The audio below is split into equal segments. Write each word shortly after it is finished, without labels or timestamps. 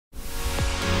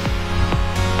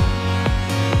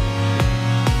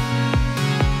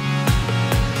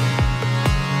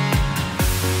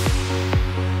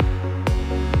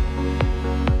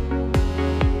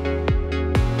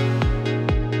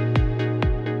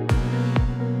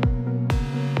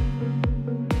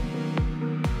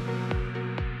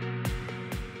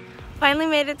finally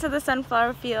made it to the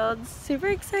sunflower fields. Super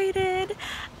excited.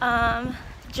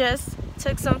 Just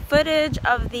took some footage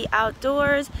of the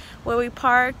outdoors where we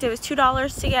parked. It was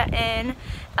 $2 to get in,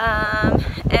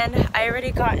 and I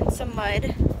already got in some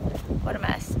mud. What a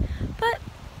mess. But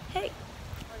hey,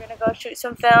 we're gonna go shoot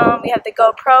some film. We have the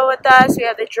GoPro with us, we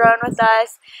have the drone with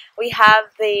us, we have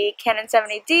the Canon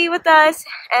 70D with us,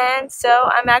 and so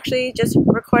I'm actually just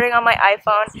recording on my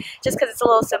iPhone just because it's a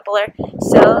little simpler.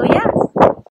 So yeah.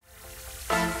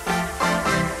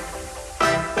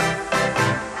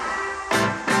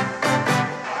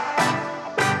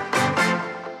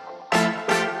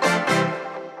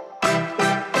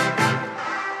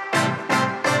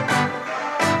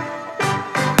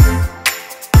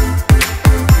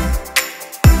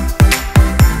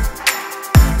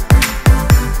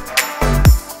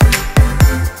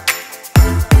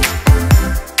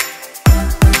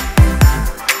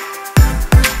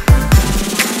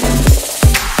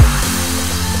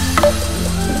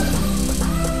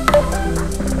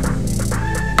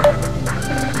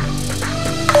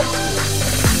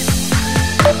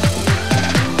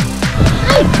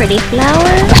 Pretty flower.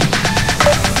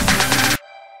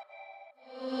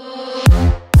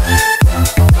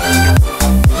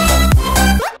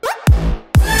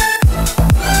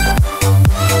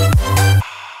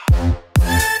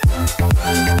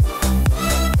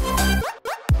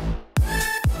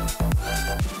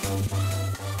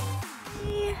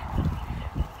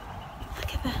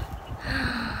 Look at that.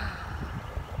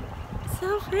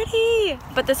 So pretty.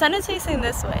 But the sun is facing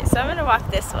this way, so I'm gonna walk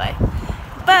this way.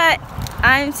 But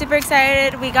I'm super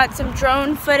excited. We got some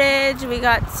drone footage, we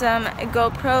got some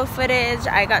GoPro footage,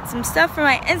 I got some stuff for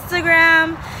my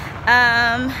Instagram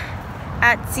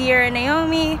at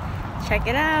ciarranaomi. Check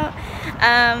it out.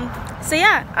 So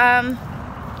yeah,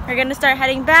 we're gonna start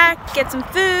heading back, get some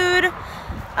food,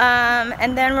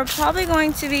 and then we're probably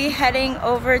going to be heading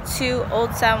over to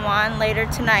Old San Juan later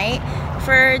tonight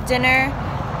for dinner,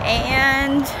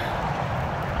 and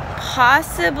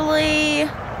possibly,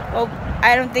 well,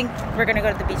 I don't think we're gonna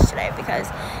go to the beach today because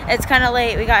it's kind of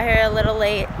late. We got here a little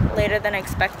later than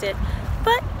expected.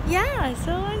 But yeah,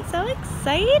 so I'm so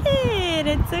excited.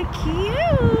 It's so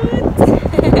cute.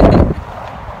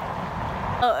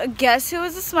 Oh, guess who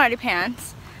was the smarty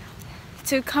pants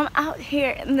to come out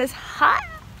here in this hot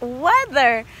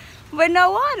weather with no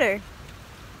water?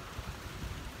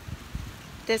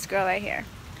 This girl right here.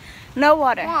 No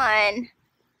water. 1,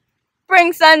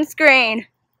 bring sunscreen.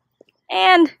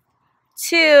 And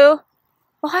 2,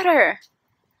 water.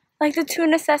 Like the 2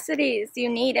 necessities you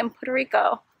need in Puerto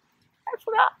Rico. I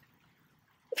forgot.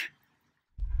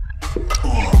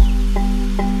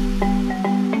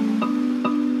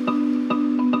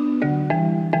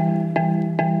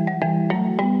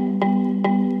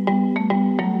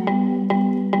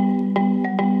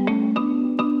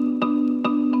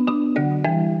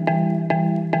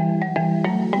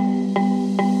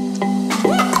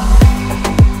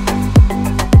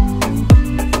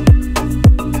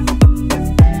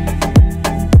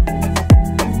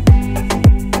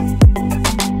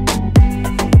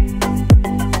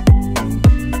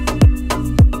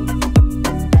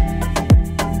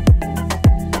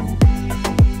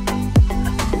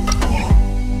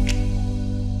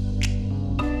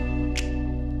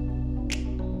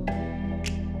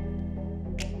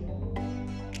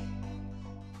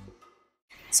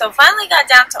 So finally got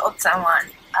down to Old San Juan.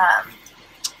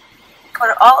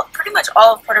 Pretty much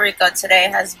all of Puerto Rico today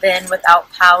has been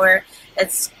without power.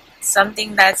 It's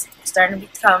something that's starting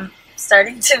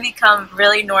to become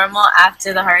really normal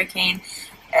after the hurricane.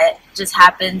 It just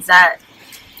happens that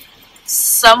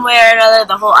somewhere or another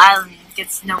the whole island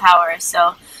gets no power.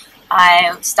 So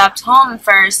I stopped home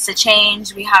first to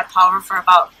change. We had power for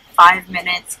about 5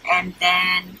 minutes, and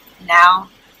then now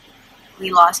we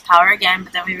lost power again,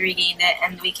 but then we regained it,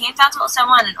 and we came down to Old San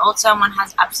Juan, and Old San Juan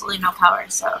has absolutely no power.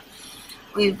 So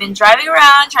we've been driving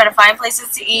around trying to find places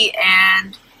to eat,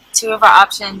 and 2 of our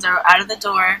options are out of the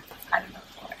door,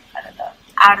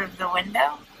 out of the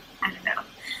window, I don't know.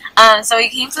 So we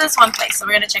came to this one place, so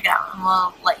we're gonna check it out, and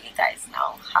we'll let you guys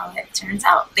know how it turns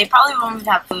out. They probably won't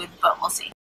even have food, but we'll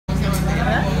see.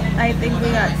 I think we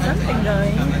got something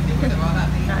going.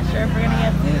 Not sure if we're gonna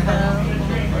get food though.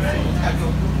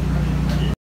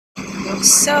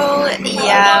 So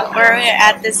yeah, we're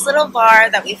at this little bar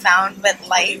that we found with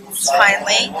lights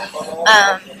finally,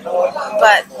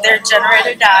 but their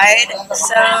generator died,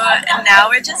 so and now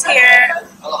we're just here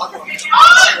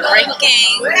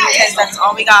drinking because that's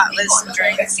all we got was some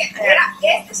drinks.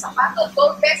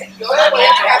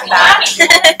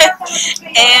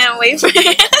 And wait for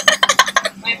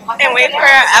and wait for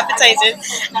our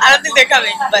appetizers. I don't think they're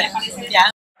coming, but yeah.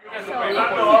 It's really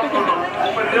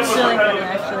funny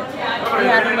actually. We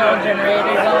had a little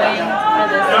generator going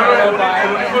for this little bar.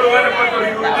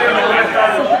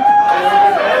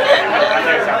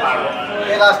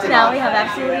 Now we have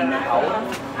absolutely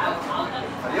nothing.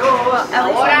 Well, at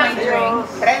least for my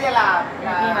drinks. He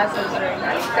has his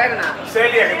drinks.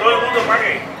 Celia, que todo el mundo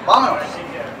pague. Vámonos.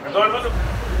 Que todo el mundo.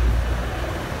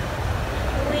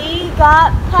 We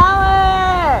got power!